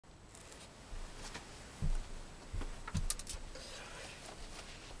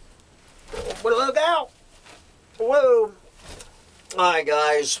Well, look out! Whoa! Alright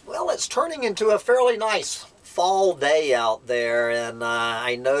guys, well, it's turning into a fairly nice fall day out there, and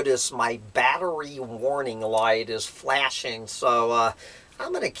I notice my battery warning light is flashing, so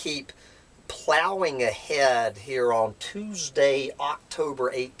I'm going to keep plowing ahead here on Tuesday,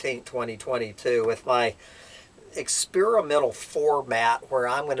 October 18th, 2022 with my experimental format where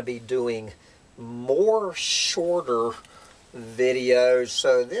I'm going to be doing more shorter videos.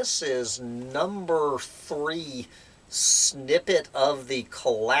 So this is number 3 snippet of the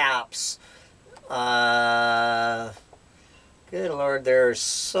collapse. Good Lord, there's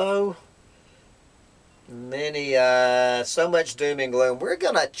so many, so much doom and gloom. We're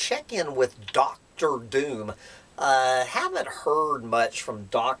going to check in with Dr. Doom. Haven't heard much from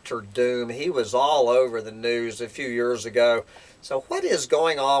Dr. Doom. He was all over the news a few years ago. So what is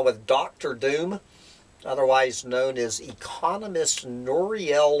going on with Dr. Doom, otherwise known as economist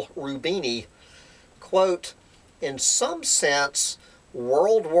Nouriel Roubini? Quote, in some sense,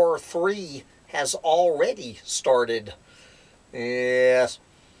 World War III has already started. Yes.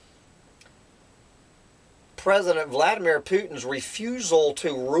 President Vladimir Putin's refusal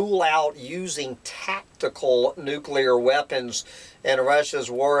to rule out using tactical nuclear weapons in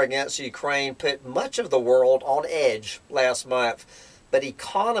Russia's war against Ukraine put much of the world on edge last month. But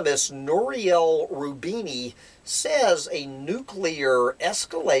economist Nouriel Roubini says a nuclear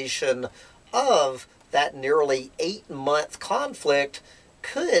escalation of that nearly 8-month conflict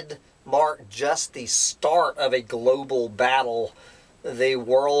could mark just the start of a global battle. The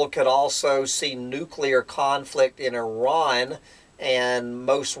world could also see nuclear conflict in Iran, and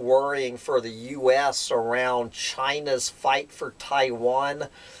most worrying for the U.S. around China's fight for Taiwan,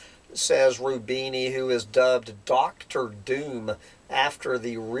 says Roubini, who is dubbed Dr. Doom after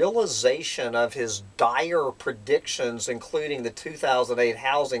the realization of his dire predictions, including the 2008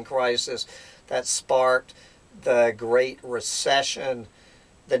 housing crisis that sparked the Great Recession.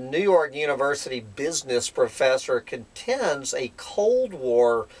 The New York University business professor contends a Cold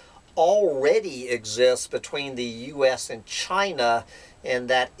War already exists between the U.S. and China, and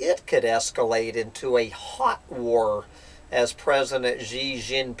that it could escalate into a hot war as President Xi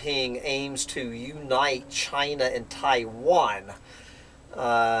Jinping aims to unite China and Taiwan.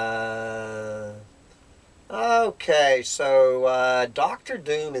 Okay, so Dr.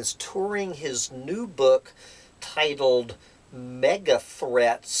 Doom is touring his new book titled Mega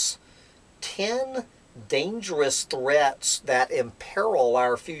Threats, 10 Dangerous Threats That Imperil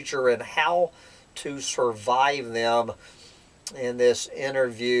Our Future and How to Survive Them. In this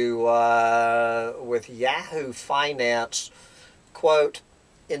interview with Yahoo Finance, quote,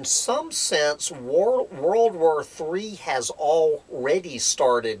 in some sense, World War III has already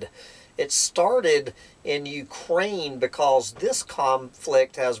started. It started in Ukraine because this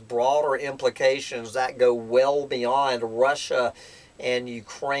conflict has broader implications that go well beyond Russia and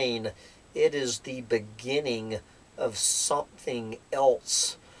Ukraine. It is the beginning of something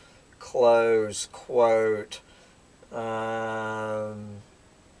else, close quote.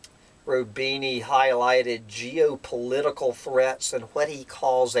 Roubini highlighted geopolitical threats and what he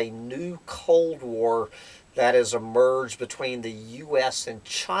calls a new Cold War that has emerged between the U.S. and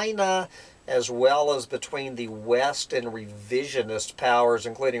China, as well as between the West and revisionist powers,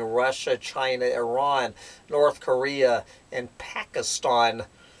 including Russia, China, Iran, North Korea, and Pakistan.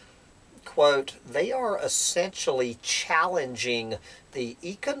 Quote, they are essentially challenging the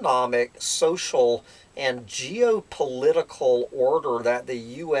economic, social, and geopolitical order that the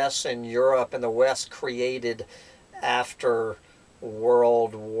U.S. and Europe and the West created after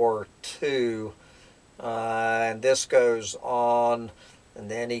World War II. And this goes on, and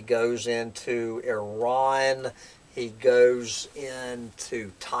then he goes into Iran, he goes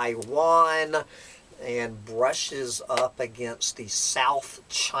into Taiwan, and brushes up against the South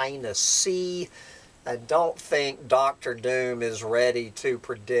China Sea. I don't think Dr. Doom is ready to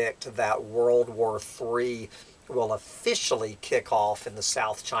predict that World War III will officially kick off in the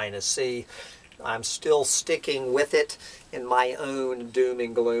South China Sea. I'm still sticking with it in my own doom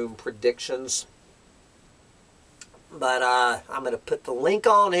and gloom predictions. But I'm going to put the link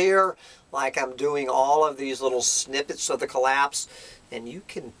on here like I'm doing all of these little snippets of the collapse, and you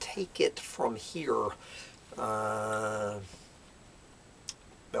can take it from here. But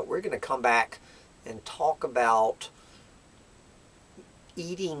we're going to come back and talk about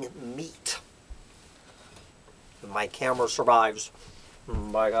eating meat. My camera survives.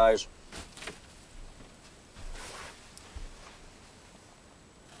 Bye, guys.